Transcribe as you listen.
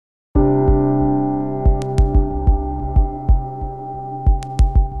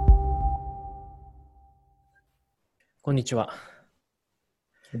こんにちは。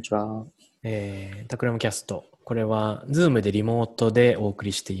こんにちは。タクラムキャスト。これは、ズームでリモートでお送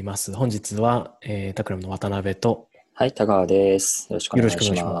りしています。本日は、タクラムの渡辺と、はい、田川です。よろしくおよろ願いし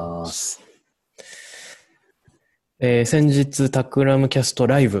しくお願いしまます。す。先日、タクラムキャスト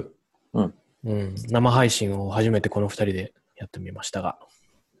ライブ、生配信を初めてこの2人でやってみましたが、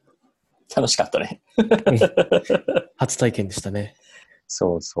楽しかったね。初体験でしたね。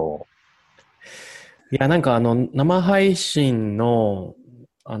そうそいや、なんか生配信の、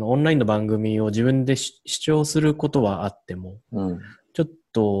オンラインの番組を自分で視聴することはあっても、う。ちょっ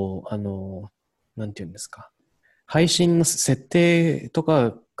と、なんていうんですか。配信の設定と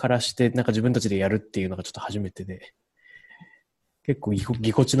かからして、なんか自分たちでやるっていうのがちょっと初めてで、結構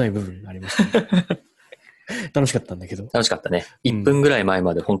ぎこちない部分がありましたね。楽しかったんだけど。楽しかったね。1分ぐらい前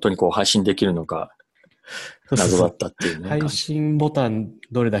まで本当にこう配信できるのか、謎だったっていうね。配信ボタン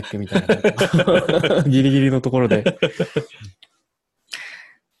どれだっけみたいな。ギリギリのところで。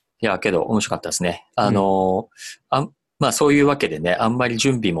いや、けど面白かったですね。まあそういうわけでね、あんまり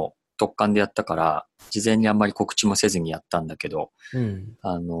準備も突貫でやったから、事前にあんまり告知もせずにやったんだけど、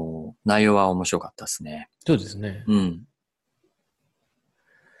内容は面白かったですね。そうですね。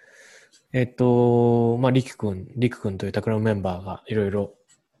まあ、りくくんというタクラムメンバーがいろいろ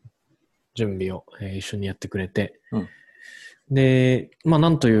準備を、一緒にやってくれて、で、まあな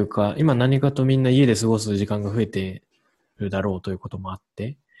んというか、今何かとみんな家で過ごす時間が増えてるだろうということもあっ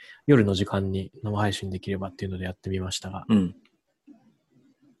て、夜の時間に生配信できればっていうのでやってみましたが。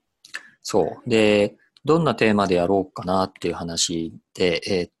そう。で、どんなテーマでやろうかなっていう話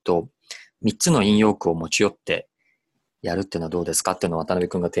で、3つの引用句を持ち寄ってやるっていうのはどうですかっていうのを渡辺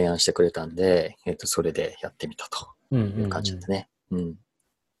くんが提案してくれたんで、それでやってみたという感じだったね。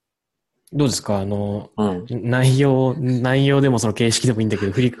どうですか内容でもその形式でもいいんだけ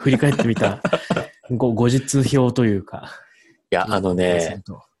ど、振り返ってみた後日表というか。いや、い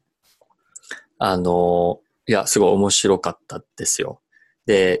や、すごい面白かったですよ。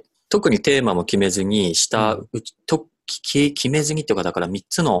で、特にテーマも決めずに、決めずにっていうか、だから3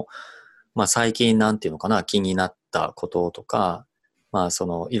つの、まあ最近なんていうのかな、気になったこととか、まあそ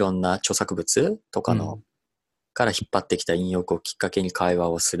のいろんな著作物とかの、から引っ張ってきた引用句をきっかけに会話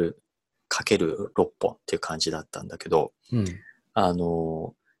をする、かける6本っていう感じだったんだけど、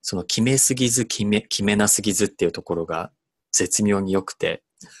その決めすぎず決めなすぎずっていうところが絶妙に良くて、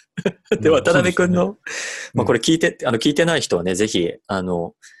で、渡辺くんの、まあこれ聞いてない人はね、ぜひ、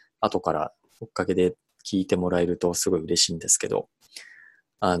後から追っかけで聞いてもらえるとすごい嬉しいんですけど、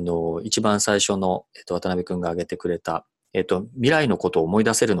一番最初の、渡辺くんが挙げてくれた、未来のことを思い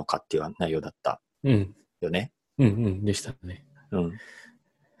出せるのかっていう内容だったよね。でしたね。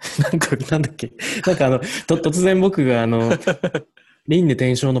なんだっけなんか突然僕が輪廻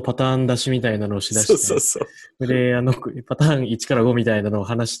転生のパターン出しみたいなのをしだして、そうで、パターン1から5みたいなのを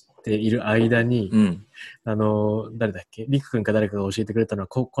話している間に、誰だっけりくくんか誰かが教えてくれたのは、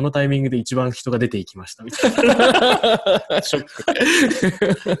このタイミングで一番人が出ていきましたみたいな。ショック。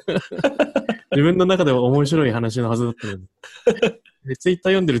自分の中では面白い話のはずだったのに。で、ツイッタ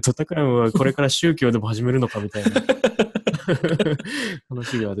ー読んでると、タクラムはこれから宗教でも始めるのかみたいな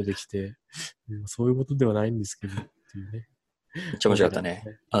話が出てきて、そういうことではないんですけど、っていうね。めっちゃ面白かったね。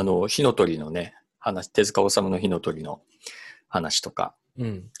火の鳥のね、手塚治虫の火の鳥の話とか、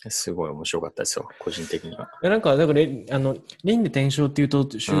すごい面白かったですよ、個人的には。なんか、だから、輪廻転生っていうと、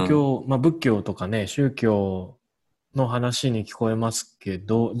宗教、まあ仏教とかね、宗教の話に聞こえますけ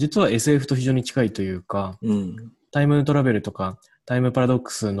ど、実は SF と非常に近いというか、タイムトラベルとか、タイムパラドッ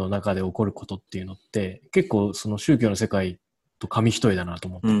クスの中で起こることっていうのって、結構その宗教の世界と紙一重だなと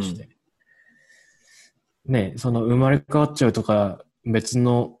思ってまして。ね、その生まれ変わっちゃうとか、別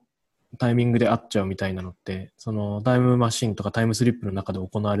のタイミングで会っちゃうみたいなのって、そのタイムマシンとかタイムスリップの中で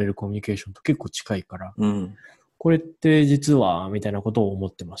行われるコミュニケーションと結構近いから、これって実は、みたいなことを思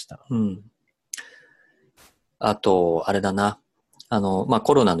ってました。あと、あれだな。まあ、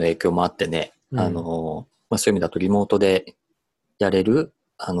コロナの影響もあってね、まあ、そういう意味だとリモートでやれる、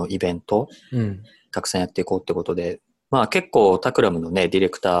イベント、たくさんやっていこうってことで、まあ、結構タクラムのね、ディレ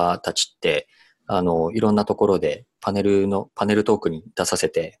クターたちって、いろんなところでパネルトークに出させ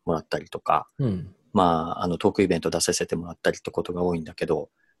てもらったりとか、まあ、トークイベント出させてもらったりってことが多いんだけど、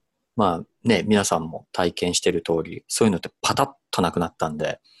まあね、皆さんも体験してる通り、そういうのってパタッとなくなったん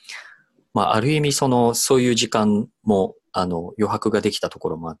で、まあ、ある意味そういう時間も、余白ができたとこ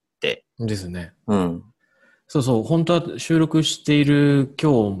ろもあって。ですね。そうそう、本当は収録している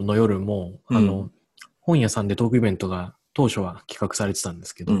今日の夜も、本屋さんでトークイベントが当初は企画されてたんで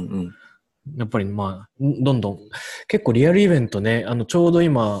すけど、やっぱりまあ、どんどん、結構リアルイベントね、ちょうど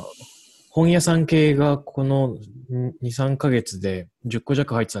今、本屋さん系がこの2、3ヶ月で10個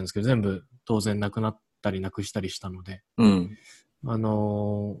弱入ってたんですけど、全部当然なくなったりなくしたりしたので、うん。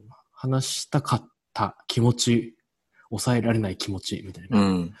話したかった気持ち、抑えられない気持ちみたいな。う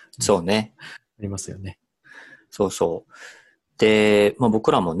ん。そうね。ありますよね。そうそう。で、まあ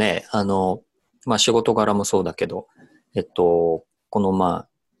僕らもね、まあ仕事柄もそうだけど、このまあ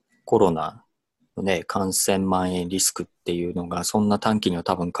コロナのね、感染蔓延リスクっていうのがそんな短期には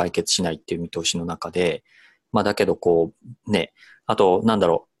多分解決しないっていう見通しの中で、まあだけどこうね、あとなんだ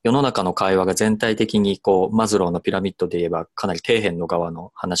ろう、世の中の会話が全体的にこうマズローのピラミッドで言えばかなり底辺の側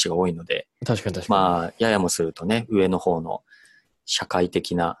の話が多いので、確かに確かに。まあややもするとね、上の方の社会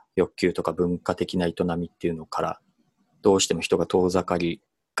的な欲求とか文化的な営みっていうのからどうしても人が遠ざかり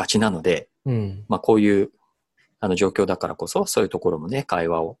がちなので、うん、まあこういう状況だからこそそういうところもね、会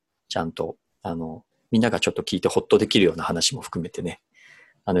話をちゃんとみんながちょっと聞いてホッとできるような話も含めてね、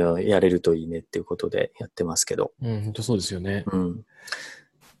やれるといいねっていうことでやってますけど。うん、本当そうですよね。うん。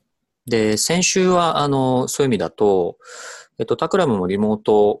で、先週は、そういう意味だと、タクラムもリモー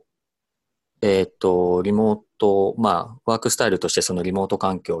ト、まあ、ワークスタイルとしてそのリモート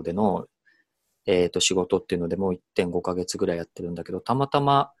環境での、仕事っていうのでもう 1.5 ヶ月ぐらいやってるんだけど、たまた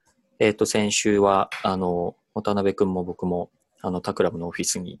ま、先週は、渡辺くんも僕も、タクラムのオフィ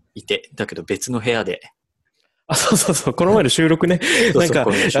スにいて、だけど別の部屋で。あ、そうそうそう、この前の収録ね。そうそうなん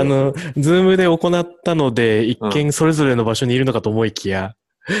か、ズームで行ったので、一見それぞれの場所にいるのかと思いきや、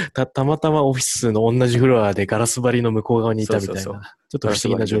たまたまオフィスの同じフロアでガラス張りの向こう側にいたみたいな、ちょっと不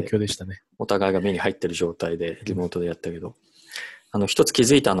思議な状況でしたね。お互いが目に入ってる状態でリモートでやったけど、一つ気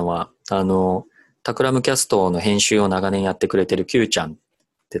づいたのは、タクラムキャストの編集を長年やってくれてる Q ちゃんっ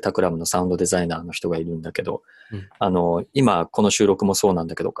てタクラムのサウンドデザイナーの人がいるんだけど、今この収録もそうなん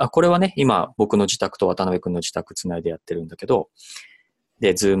だけど、これはね、今僕の自宅と渡辺くんの自宅つないでやってるんだけど、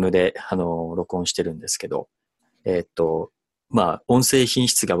で、ズームで、録音してるんですけど、まあ、音声品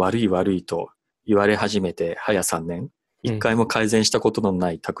質が悪いと言われ始めて、早3年、一回も改善したことの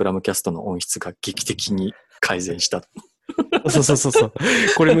ないタクラムキャストの音質が劇的に改善した。そうそうそうそう。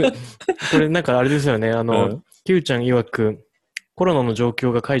これなんかあれですよね。Q ちゃん曰く、コロナの状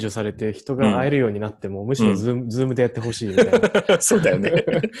況が解除されて人が会えるようになっても、むしろズームでやってほしいみたいな。そうだよね。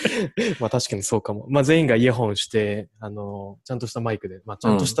まあ確かにそうかも。まあ全員がイヤホンして、ちゃんとしたマイクで、まあち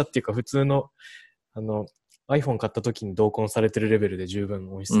ゃんとしたっていうか普通の、iPhone 買った時に同梱されてるレベルで十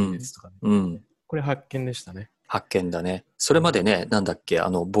分音質いいですとかね。これ発見でしたね。発見だね。それまでね、なんだっけ、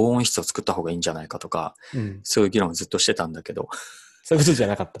防音室を作った方がいいんじゃないかとか、そういう議論をずっとしてたんだけど。そういうことじゃ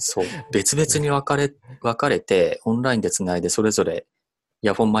なかった。そう。別々に分かれて、オンラインでつないで、それぞれイ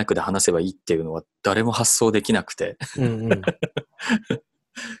ヤフォンマイクで話せばいいっていうのは誰も発想できなくて。ち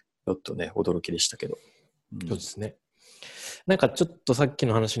ょっとね、驚きでしたけど。そうですね。なんかちょっとさっき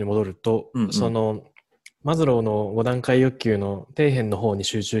の話に戻ると、マズローの5段階欲求の底辺の方に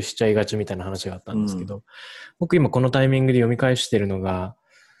集中しちゃいがちみたいな話があったんですけど、僕今このタイミングで読み返してるのが、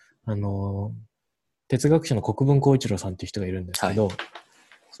哲学者の国分光一郎さんっていう人がいるんですけど、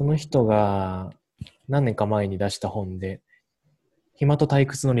その人が何年か前に出した本で、暇と退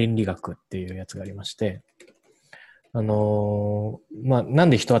屈の倫理学っていうやつがありまして、まあ、なん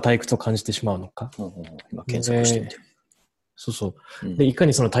で人は退屈を感じてしまうのか。今検索してみて。そうそう。で、いか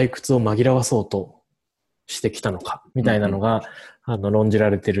にその退屈を紛らわそうとしてきたのか、みたいなのが、論じら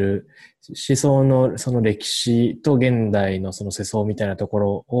れてる思想のその歴史と現代のその世相みたいなとこ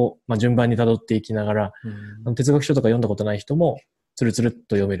ろを、まあ、順番に辿っていきながら、哲学書とか読んだことない人も、つるつるっ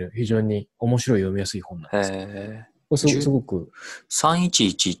と読める、非常に面白い読みやすい本なんです。すごく。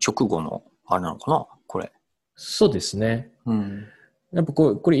311直後の、あれなのかなこれ。そうですね。やっぱ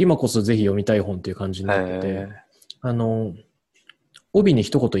これ今こそぜひ読みたい本っていう感じになってて、帯に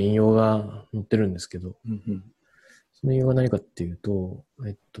一言引用が載ってるんですけど、その引用が何かっていうと、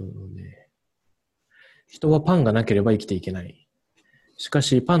人はパンがなければ生きていけない。しか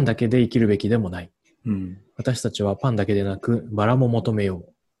しパンだけで生きるべきでもない。私たちはパンだけでなくバラも求めよ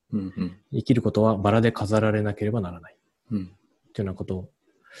う。生きることはバラで飾られなければならない。っていうようなことを。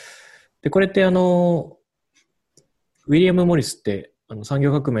で、これってウィリアム・モリスって産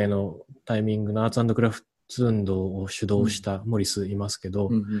業革命のタイミングのアーツ&クラフト運動を主導したモリスいますけど、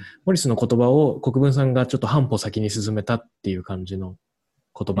モリスの言葉を国分さんがちょっと半歩先に進めたっていう感じの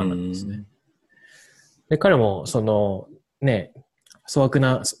言葉なんですね。で、彼もそのね、粗悪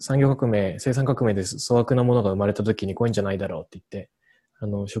な産業革命、生産革命で粗悪なものが生まれた時にこういうんじゃないだろうって言って、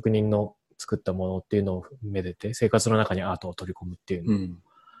職人の作ったものっていうのをめでて生活の中にアートを取り込むっていうのを、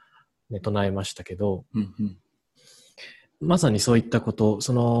ね、唱えましたけど、まさにそういったこと、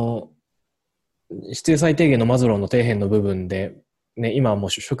その必要最低限のマズローの底辺の部分でね、今はもう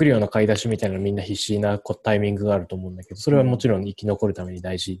食料の買い出しみたいなのみんな必死なタイミングがあると思うんだけど、それはもちろん生き残るために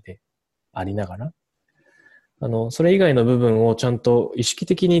大事でありながら、それ以外の部分をちゃんと意識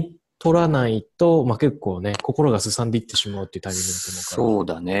的に取らないと、まあ、結構ね、心がすさんでいってしまうっていうタイミングだと思う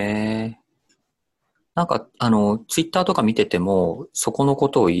から。そうだね。なんか、ツイッターとか見てても、そこのこ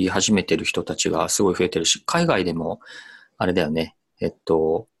とを言い始めてる人たちがすごい増えてるし、海外でも、あれだよね。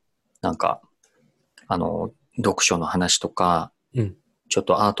なんか、読書の話とか、うん、ちょっ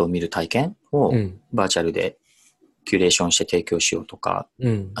とアートを見る体験をバーチャルでキュレーションして提供しようとか、う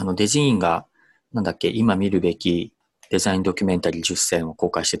ん、デジーンが、なんだっけ、今見るべきデザインドキュメンタリー10選を公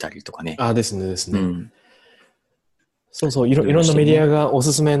開してたりとかね。ですね、ですね。うん。そうそう、いろんなメディアがお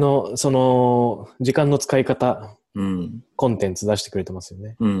すすめの、時間の使い方、コンテンツ出してくれてますよ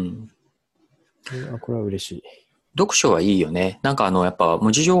ね。これは嬉しい。読書はいいよね。なんかやっぱ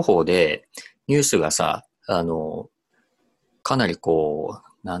文字情報でニュースがさ、かなりこ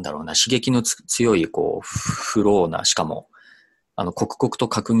う、なんだろうな、刺激の強い、こう、フローな、しかも、刻々と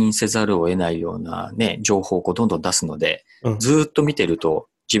確認せざるを得ないようなね、情報をこうどんどん出すので、ずーっと見てると、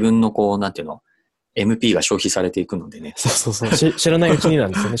自分のこう、なんていうの、MP が消費されていくのでね。そう知らないうちにな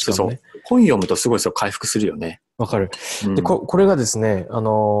んですよね、しかもね。そう。本読むとすごい回復するよね。わかる。で、これがですね、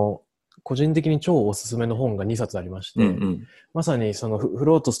個人的に超おすすめの本が2冊ありまして、まさにそのフ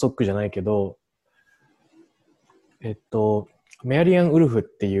ローとストックじゃないけど、メアリアン・ウルフっ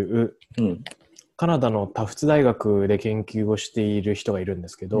ていう、カナダのタフツ大学で研究をしている人がいるんで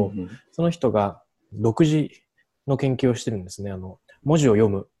すけど、その人が独自の研究をしてるんですね。文字を読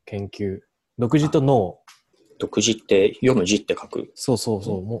む研究。独自と脳。独自って読む字って書く。そう。そ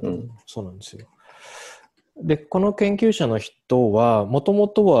うなんですよ。で、この研究者の人は、もとも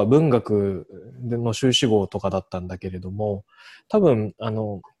とは文学の修士号とかだったんだけれども、多分、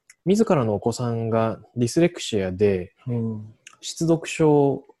自らのお子さんがディスレクシアで、失読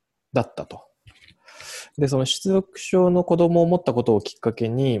症だったと。で、その失読症の子供を持ったことをきっかけ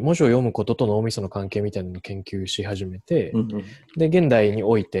に、文字を読むことと脳みその関係みたいなのを研究し始めて、で、現代に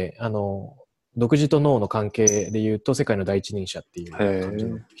おいて、独自と脳の関係で言うと世界の第一人者っていう感じ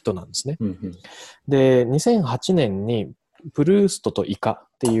の人なんですね。で、2008年にプルーストとイカっ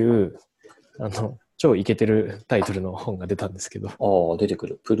ていう超イケてるタイトルの本が出たんですけど。出てく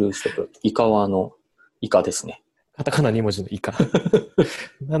る。プルーストとイカはイカですね。カタカナ2文字のイカ。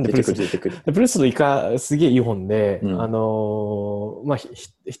なんで出てくる。プルーストとイカすげえいい本で、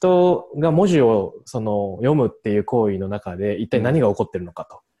人が文字を読むっていう行為の中で一体何が起こってるのか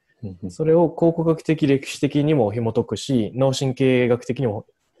と。それを考古学的歴史的にも紐解くし、脳神経学的にも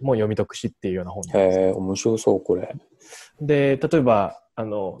読み解くしっていうような本なんです。面白そう、これ。で、例えば、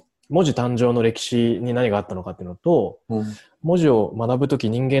文字誕生の歴史に何があったのかっていうのと、文字を学ぶとき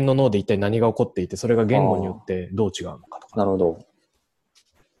人間の脳で一体何が起こっていて、それが言語によってどう違うのかとか。なるほど。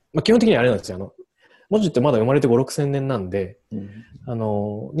基本的にあれなんですよ。文字ってまだ生まれて5、6千年なんで、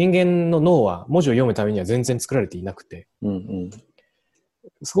人間の脳は文字を読むためには全然作られていなくて、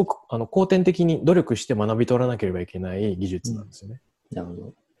すごく後天的に努力して学び取らなければいけない技術なんですよね。なるほ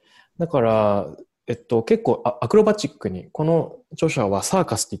ど。だから、結構アクロバチックに、この著者はサー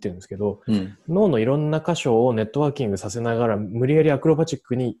カスって言ってるんですけど、脳のいろんな箇所をネットワーキングさせながら無理やりアクロバチッ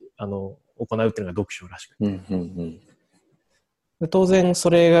クに行うっていうのが読書らしくて、で当然そ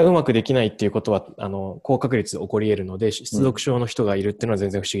れがうまくできないっていうことは高確率で起こり得るので、失読症の人がいるっていうのは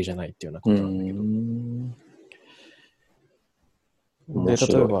全然不思議じゃないっていうようなことなんだけど、で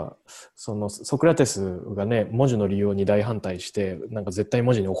例えばソクラテスがね、文字の利用に大反対して、なんか絶対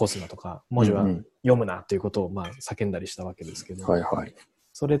文字に起こすなとか、文字は読むなということを叫んだりしたわけですけど、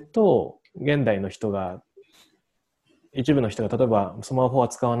それと現代の人が、一部の人が例えばスマホは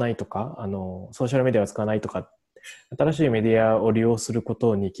使わないとか、ソーシャルメディアは使わないとか、新しいメディアを利用するこ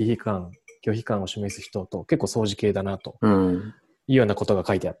とに拒否感を示す人と結構相似系だなというようなことが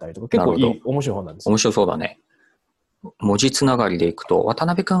書いてあったりとか、結構面白い本なんですよ。面白そうだね。文字つながりでいくと、渡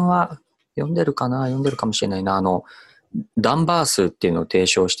辺くんは読んでるかもしれないな。ダンバースっていうのを提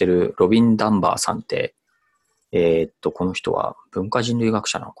唱してるロビン・ダンバーさんって、この人は文化人類学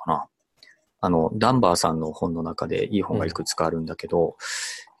者なのかな。ダンバーさんの本の中でいい本がいくつかあるんだけど、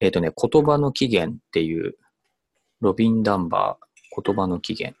言葉の起源っていう、ロビン・ダンバー、言葉の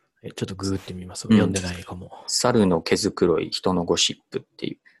起源。ちょっとググってみます。読んでないかも。猿の毛づくろい、人のゴシップって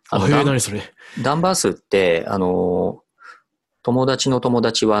いう。何それ。ダンバースって、友達の友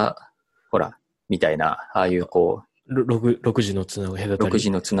達は、ほら、みたいな、ああいうこう、6時のつながり。6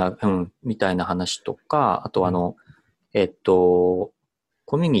時のつながり、みたいな話とか、あと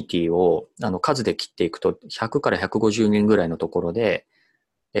コミュニティを数で切っていくと、100から150人ぐらいのところで、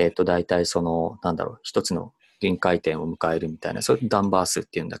大体一つの臨界点を迎えるみたいな、それダンバー数って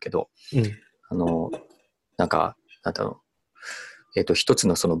言うんだけど、なんか、なんだろう、一つ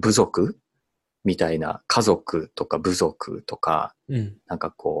のその部族みたいな、家族とか部族とか、なん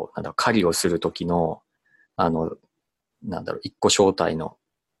かこう、狩りをするときの、なんだろう、一個小隊の、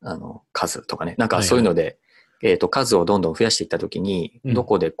数とかね、なんかそういうので、数をどんどん増やしていったときに、ど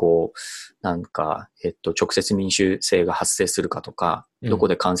こでこう、なんか、直接民主性が発生するかとか、どこ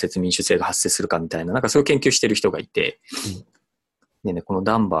で間接民主性が発生するかみたいな、なんかそういう研究してる人がいて、でね、この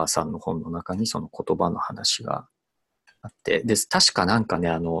ダンバーさんの本の中にその言葉の話があって、で、確かなんかね、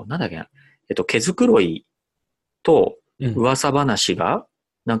なんだっけな、毛づくろいと噂話が、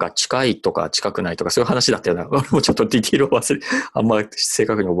なんか近いとか近くないとかそういう話だったような、俺もちょっとディティールをあんまり正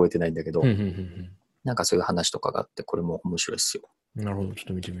確に覚えてないんだけど、なんかそういう話とかがあって、これも面白いですよ。なるほど、ちょっ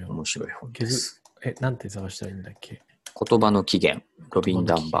と見てみよう。面白い本です。なんて探したらいいんだっけ？言葉の起源、ロビン・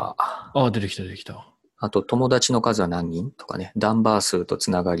ダンバー。出てきた。あと、友達の数は何人とかね、ダンバー数とつ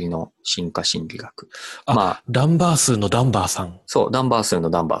ながりの進化心理学。ダンバー数のダンバーさん。そう、ダンバー数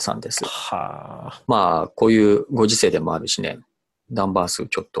のダンバーさんです。はあ。こういうご時世でもあるしね、ダンバー数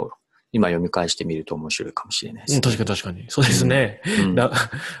ちょっと今読み返してみると面白いかもしれないですね。確かに。そうですね。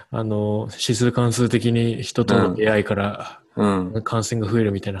指数関数的に人との出会いから、感染が増え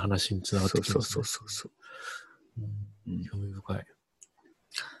るみたいな話につながってきます、ね。そう。興味深い。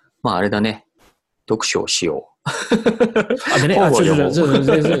あれだね。読書をしよう。でね、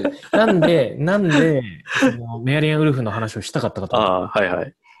なんで、メアリアン・ウルフの話をしたかったかと。はいは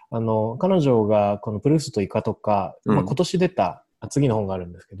い。彼女がこのプルーストイカとか、今年出た次の本がある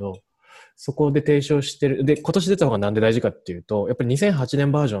んですけど、そこで提唱してる。で、今年出た方がなんで大事かっていうと、やっぱり2008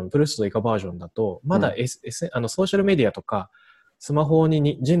年バージョン、プルーストイカバージョンだと、まだ、ソーシャルメディアとか、スマホ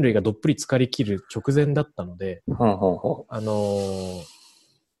に人類がどっぷり浸かりきる直前だったので、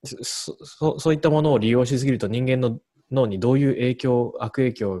そういったものを利用しすぎると人間の脳にどういう悪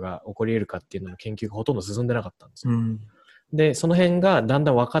影響が起こり得るかっていうのの研究がほとんど進んでなかったんですよ。で、その辺がだん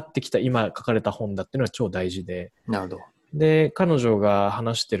だん分かってきた今書かれた本だっていうのは超大事で。なるほど。で、彼女が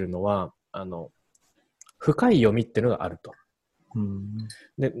話してるのは、深い読みっていうのがあると。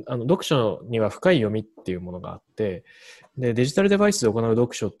で、読書には深い読みっていうものがあって、で、デジタルデバイスで行う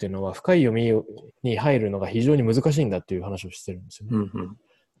読書っていうのは深い読みに入るのが非常に難しいんだっていう話をしてるんですよね。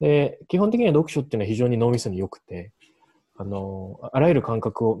で、基本的には読書っていうのは非常に脳みそに良くて、あらゆる感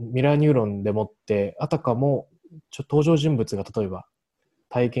覚をミラーニューロンでもって、あたかも登場人物が例えば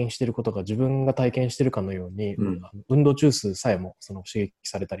体験していることが自分が体験しているかのように、運動中枢さえもその刺激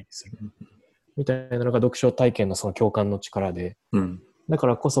されたりする、みたいなのが読書体験のその共感の力で、だか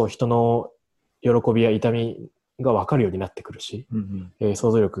らこそ人の喜びや痛みが分かるようになってくるし、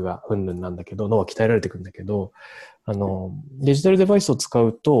想像力がうんぬんなんだけど、脳は鍛えられてくるんだけど、デジタルデバイスを使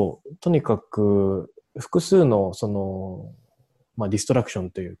うと、とにかく複数のその、ディストラクション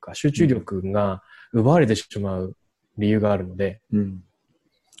というか集中力が奪われてしまう理由があるので、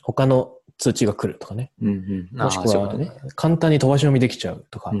他の通知が来るとかね、もしくは簡単に飛ばし読みできちゃう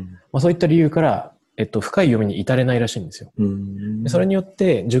とか、そういった理由から、深い読みに至れないらしいんですよ。それによっ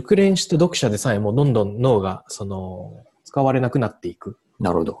て熟練した読者でさえもどんどん脳が使われなくなっていく。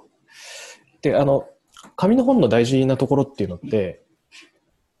なるほど。で、紙の本の大事なところっていうのって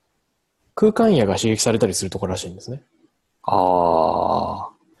空間野が刺激されたりするところらしいんですね。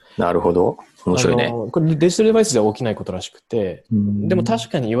なるほど。面白いね。これデジタルデバイスでは起きないことらしくて、でも確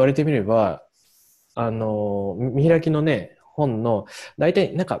かに言われてみれば、見開きのね、本の、大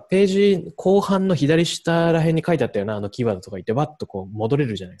体なんかページ後半の左下ら辺に書いてあったようなキーワードとか言ってバッとこう戻れ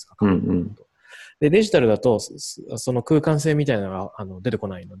るじゃないですか。で、デジタルだとその空間性みたいなのが出てこ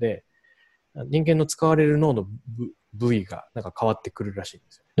ないので、人間の使われる脳の部位がなんか変わってくるらしいんで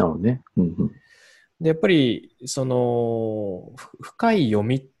すよ。なるほどね。で、やっぱりその深い読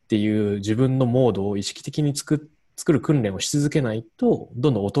みっていう自分のモードを意識的に作る訓練をし続けないと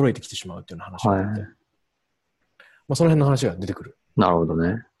どんどん衰えてきてしまうっていうような話があって、その辺の話が出てくる。なるほど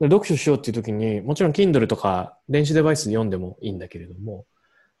ね。で読書しようっていう時にもちろん Kindle とか電子デバイスで読んでもいいんだけれども、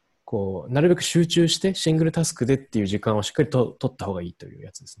こうなるべく集中してシングルタスクでっていう時間をしっかりと取った方がいいという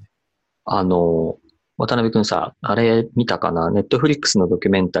やつですね。渡辺くんさ、あれ見たかな？ネットフリックスのドキ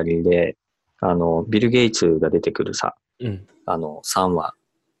ュメンタリーでビル・ゲイツが出てくるさ、3話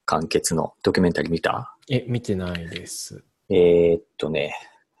完結のドキュメンタリー見た？見てないです。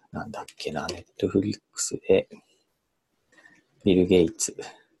なんだっけな、ネットフリックスで、ビル・ゲイツ。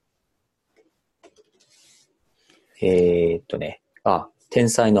天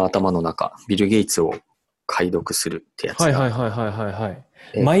才の頭の中、ビル・ゲイツを解読するってやつが。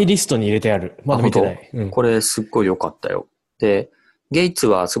マイリストに入れてある。まだ見てない。これすっごい良かったよ。で、ゲイツ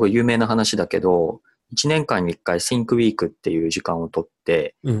はすごい有名な話だけど、1年間に1回 Think Week っていう時間をとっ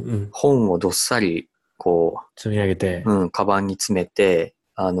て、本をどっさりこう、積み上げて、カバンに詰めて、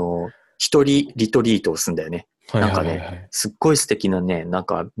一人リトリートをするんだよね。なんかね、すっごい素敵なね、なん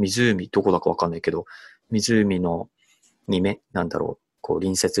か湖、どこだかわかんないけど、湖のなんだろう、こう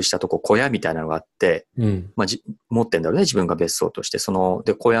隣接したとこ、小屋みたいなのがあって、まあ持ってんだろうね、自分が別荘として。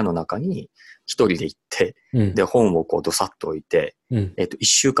で、小屋の中に一人で行って、で、本をこうどさっと置いて、一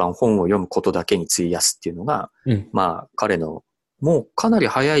週間本を読むことだけに費やすっていうのが、まあ彼の、もうかなり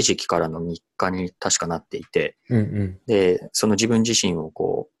早い時期からの日課に確かなっていて、で、その自分自身を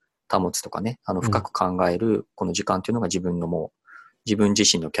こう、保つとかね、深く考えるこの時間っていうのが自分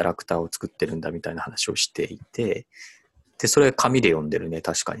自身のキャラクターを作ってるんだみたいな話をしていて、で、それ紙で読んでるね、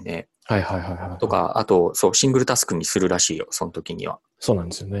確かにね。とか、あと、そう、シングルタスクにするらしいよ、その時には。そうなん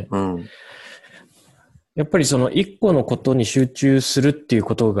ですよね。やっぱりその一個のことに集中するっていう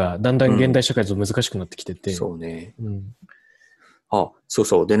ことが、だんだん現代社会だと難しくなってきてて。そうね。そう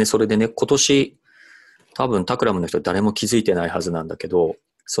そう。でね、それでね、今年、多分タクラムの人誰も気づいてないはずなんだけど、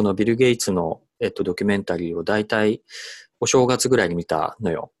そのビル・ゲイツの、ドキュメンタリーを大体お正月ぐらいに見た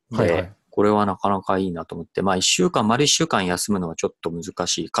のよ。で、これはなかなかいいなと思って、まあ丸一週間休むのはちょっと難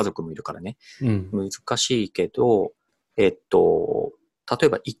しい。家族もいるからね。難しいけど、例え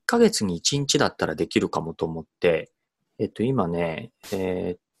ば1ヶ月に1日だったらできるかもと思って、今ね、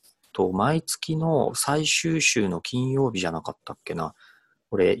毎月の最終週の金曜日じゃなかったっけな。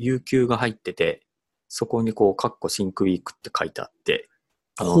俺、有給が入ってて、そこにこう、Think Week って書いてあって、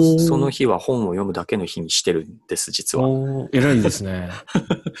その日は本を読むだけの日にしてるんです、実は。偉いですね。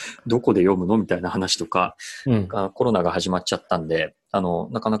どこで読むのみたいな話とか、コロナが始まっちゃったんで、な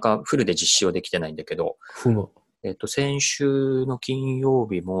かなかフルで実施はできてないんだけど、先週の金曜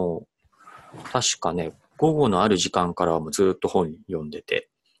日も、確かね、午後のある時間からはもうずっと本読んでて。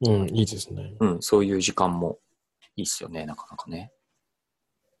いいですね。そういう時間もいいっすよね、なかなかね。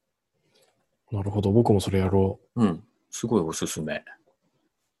なるほど、僕もそれやろう。すごいおすすめ。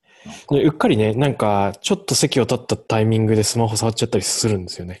うっかりね、なんか、ちょっと席を立ったタイミングでスマホ触っちゃったりするん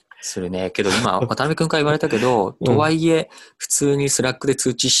ですよね。するね。けど今、渡辺くんから言われたけど、とはいえ、普通にスラックで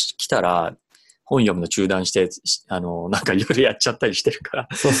通知来たら、本読むの中断して、なんか夜やっちゃったりしてるから。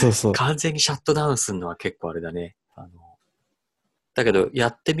完全にシャットダウンするのは結構あれだね。だけど、や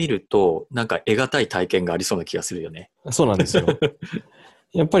ってみると、なんか得難い体験がありそうな気がするよね。そうなんですよ。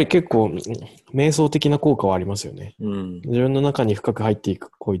やっぱり結構、瞑想的な効果はありますよね。自分の中に深く入っていく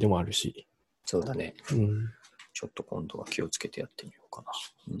行為でもあるし。そうだね。ちょっと今度は気をつけてやってみようかな。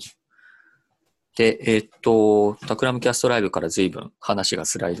で、タクラムキャストライブから随分話が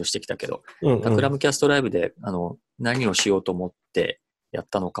スライドしてきたけど、タクラムキャストライブで、何をしようと思ってやっ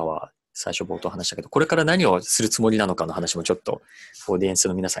たのかは、最初冒頭話したけど、これから何をするつもりなのかの話もちょっと、オーディエンス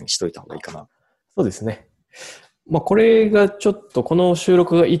の皆さんにしといた方がいいかな。そうですね。まあ、これがちょっと、この収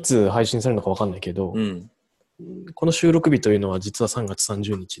録がいつ配信されるのかわかんないけど、この収録日というのは実は3月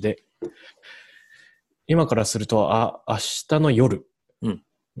30日で、今からすると、明日の夜、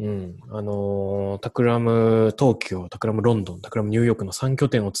タクラム東京、タクラムロンドン、タクラムニューヨークの3拠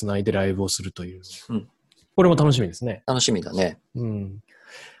点をつないでライブをするという。これも楽しみですね。楽しみだね。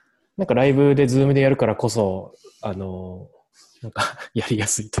なんかライブでズームでやるからこそ、なんかやりや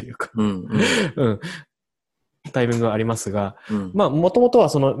すいというか、タイミングがありますが、まあ、もともとは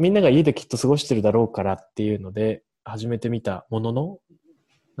そのみんなが家できっと過ごしてるだろうからっていうので、始めてみたものの、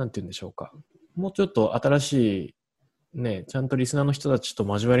なんて言うんでしょうか。もうちょっと新しい、ね、ちゃんとリスナーの人たちと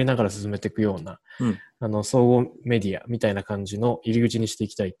交わりながら進めていくような、総合メディアみたいな感じの入り口にしてい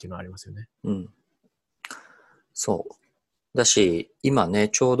きたいっていうのはありますよね。そう。だし、今ね、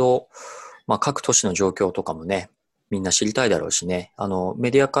ちょうど、まあ、各都市の状況とかもね、みんな知りたいだろうしね、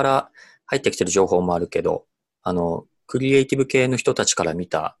メディアから入ってきてる情報もあるけど、クリエイティブ系の人たちから見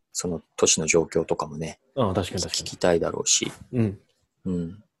た、その都市の状況とかもね、確かに聞きたいだろうし。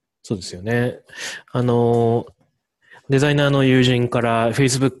そうですよね。デザイナーの友人から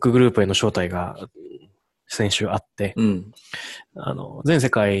Facebook グループへの招待が先週あって、全世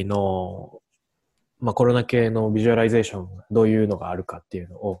界のまあ、コロナ系のビジュアライゼーション、どういうのがあるかっていう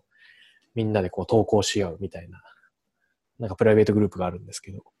のをみんなでこう投稿し合うみたいな、なんかプライベートグループがあるんです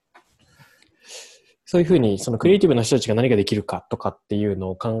けど、そういうふうにそのクリエイティブな人たちが何ができるかとかっていう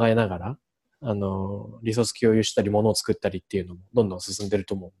のを考えながら、リソース共有したり物を作ったりっていうのもどんどん進んでる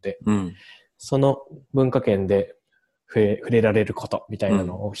と思うんで、その文化圏で触れられることみたいな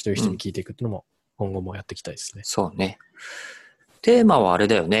のを一人一人聞いていくっていうのも今後もやっていきたいですね。そうね。テーマはあれ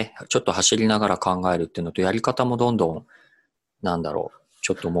だよね。ちょっと走りながら考えるっていうのと、やり方もどんどん、なんだろう。ち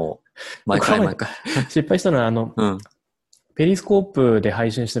ょっともう、毎回。失敗したのは、ペリスコープで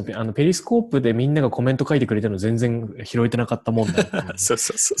配信して、ペリスコープでみんながコメント書いてくれてるの全然拾えてなかった問題っていうのがそう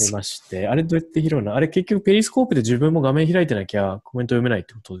そうそうありそう。まして、あれどうやって拾うの？あれ結局ペリスコープで自分も画面開いてなきゃコメント読めないっ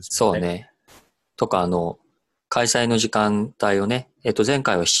てことですよね。そうね。とか、開催の時間帯をね、前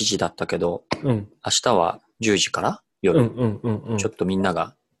回は7時だったけど、うん。明日は10時からうん夜、うんうんうん。ちょっとみんな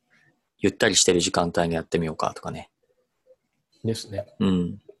がゆったりしてる時間帯にやってみようかとかね。ですね。う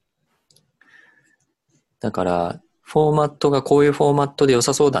ん。だから、フォーマットがこういうフォーマットで良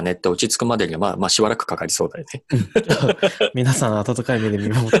さそうだねって落ち着くまでには、まあしばらくかかりそうだよね。皆さん温かい目で見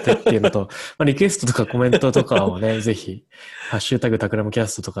守ってっていうのと、リクエストとかコメントとかをね、ぜひ、ハッシュタグタクラムキャ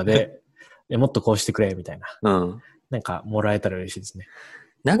ストとかで、もっとこうしてくれみたいな。うん。なんかもらえたら嬉しいですね。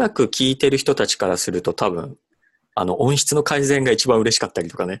長く聞いてる人たちからすると多分、音質の改善が一番嬉しかったり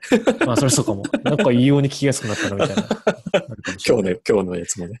とかね。まあ、それそうかも。なんかいいように聞きやすくなったのみたいな。今日のや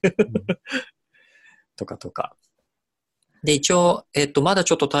つもね。とか。で、一応、まだ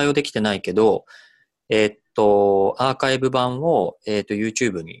ちょっと対応できてないけど、アーカイブ版を、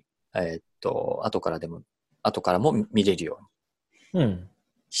YouTube に、後からも見れるように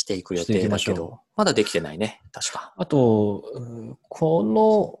していく予定だけど、まだできてないね、確か。あと、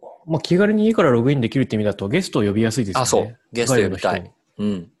気軽に家からログインできるって意味だとゲストを呼びやすいですよね。あ、そう。ゲスト呼びたい。う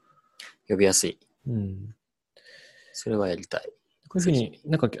ん。呼びやすい。うん。それはやりたい。こういうふうに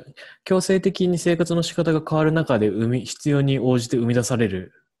なんか強制的に生活の仕方が変わる中で必要に応じて生み出され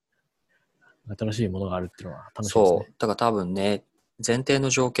る新しいものがあるっていうのは楽しいですね。そう。だから多分ね、前提の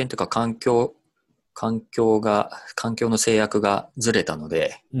条件というか環境の制約がずれたの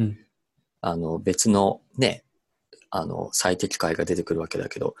で、うん、別のね、最適解が出てくるわけだ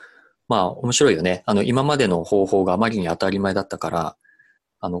けど、まあ面白いよね。今までの方法があまりに当たり前だったから、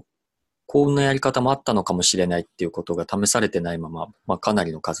こんなやり方もあったのかもしれないっていうことが試されてないまま、まあかな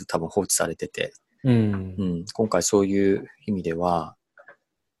りの数多分放置されてて、今回そういう意味では、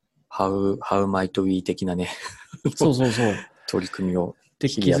How might we 的なね、そう。取り組みを気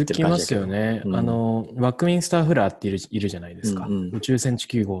づきますよね。ワックミンスター・フラーっているじゃないですか。宇宙船地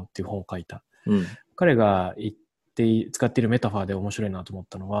球号っていう本を書いた。彼が使っているメタファーで面白いなと思っ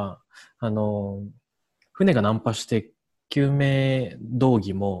たのは、船が難破して救命道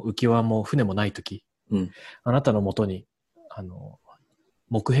着も浮き輪も船もないとき、あなたのもとに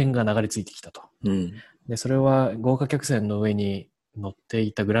木片が流れ着いてきたと、でそれは豪華客船の上に乗って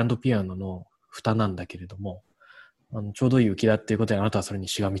いたグランドピアノの蓋なんだけれども、ちょうどいい浮きだっていうことであなたはそれに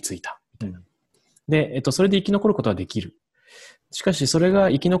しがみついたみたいな、で、それで生き残ることはできる。しかしそれが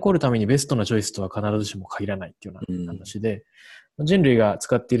生き残るためにベストなチョイスとは必ずしも限らないっていうような話で、人類が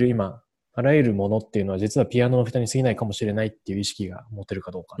使っている今あらゆるものっていうのは実はピアノの蓋に過ぎないかもしれないっていう意識が持てる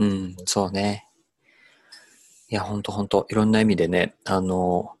かどうか。そうね。いや、ほんと、いろんな意味でね、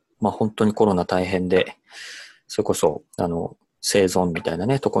本当にコロナ大変で、それこそ、生存みたいな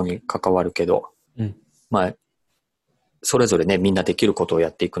ね、とこに関わるけど、まあ、それぞれね、みんなできることをや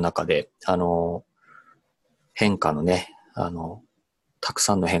っていく中で、変化のね、たく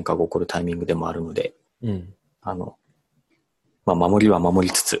さんの変化が起こるタイミングでもあるので、守りは守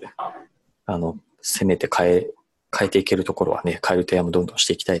りつつ、せめて変えていけるところはね、変える提案もどんどんし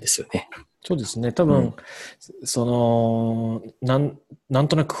ていきたいですよね。そうですね。多分、なん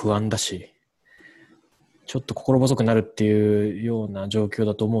となく不安だし、ちょっと心細くなるっていうような状況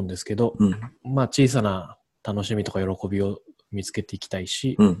だと思うんですけど、小さな楽しみとか喜びを見つけていきたい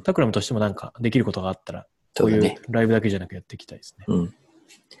し、タクラムとしてもなんかできることがあったら、こういうライブだけじゃなくやっていきたいですね。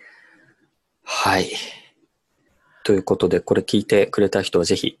はい。ということで、これ聞いてくれた人は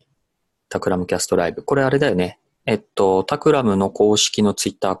ぜひ、タクラムキャストライブ。これあれだよね。タクラムの公式のツ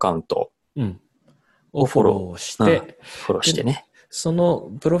イッターアカウントをフォローして、フォローしてね。そ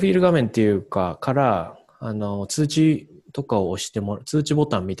のプロフィール画面っていうか、から通知とかを押して通知ボ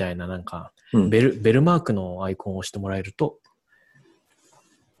タンみたいななんか、ベルマークのアイコンを押してもらえると、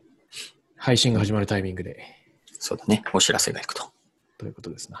配信が始まるタイミングで。そうだね。お知らせがいくと。というこ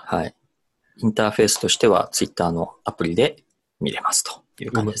とですね。はい。インターフェースとしては、ツイッターのアプリで見れますとい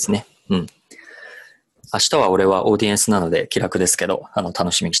う感じですね。明日は俺はオーディエンスなので気楽ですけど、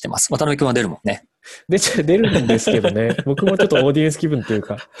楽しみにしてます。渡辺君は出るもんね。出るんですけどね。僕もちょっとオーディエンス気分という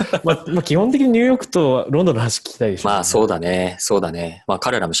か、基本的にニューヨークとロンドンの話聞きたいでしょうね。そうだね。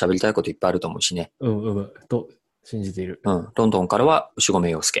彼らも喋りたいこといっぱいあると思うしね。と信じている。ロンドンからは牛込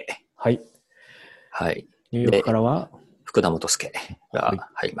洋介。はい。ニューヨークからは福田元介が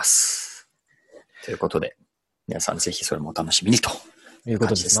入ります。ということで、皆さんぜひそれもお楽しみにというこ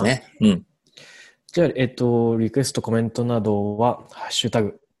とですね。じゃあ、リクエスト、コメントなどは、ハッシュタ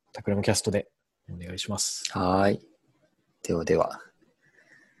グ、タクラムキャストでお願いします。はい。では、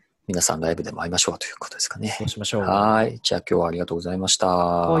皆さんライブでも会いましょうということですかね。そうしましょう。はい。じゃあ今日はありがとうございました。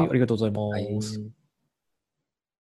はい、ありがとうございます。はい。